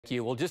Thank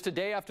you. Well, just a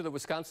day after the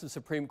Wisconsin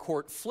Supreme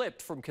Court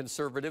flipped from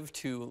conservative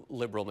to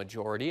liberal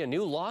majority, a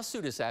new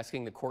lawsuit is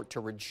asking the court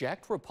to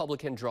reject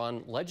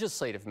Republican-drawn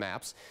legislative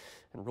maps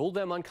and rule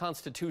them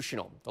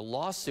unconstitutional. The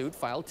lawsuit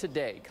filed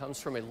today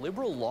comes from a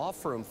liberal law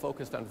firm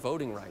focused on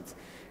voting rights.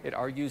 It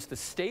argues the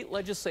state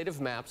legislative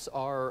maps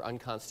are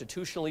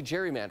unconstitutionally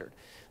gerrymandered.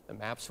 The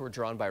maps were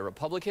drawn by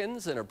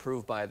Republicans and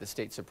approved by the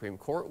state Supreme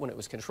Court when it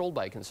was controlled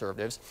by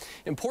conservatives.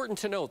 Important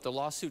to note, the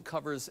lawsuit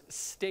covers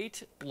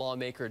state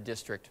lawmaker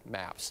district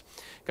maps.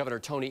 Governor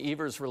Tony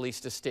Evers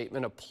released a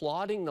statement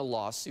applauding the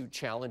lawsuit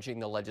challenging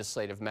the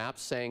legislative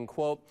maps, saying,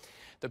 quote,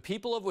 "The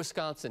people of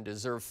Wisconsin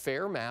deserve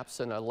fair maps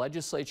and a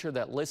legislature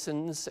that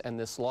listens, and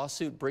this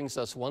lawsuit brings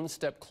us one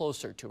step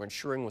closer to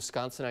ensuring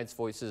Wisconsinites'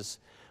 voices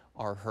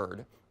are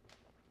heard."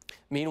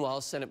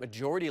 Meanwhile, Senate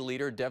Majority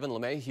Leader Devin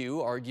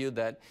LeMahieu argued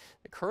that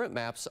the current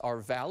maps are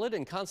valid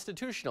and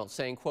constitutional,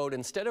 saying, quote,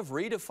 "Instead of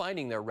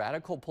redefining their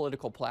radical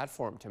political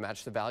platform to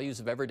match the values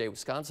of everyday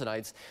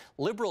Wisconsinites,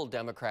 liberal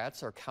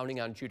Democrats are counting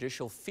on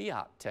judicial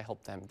fiat to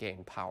help them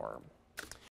gain power."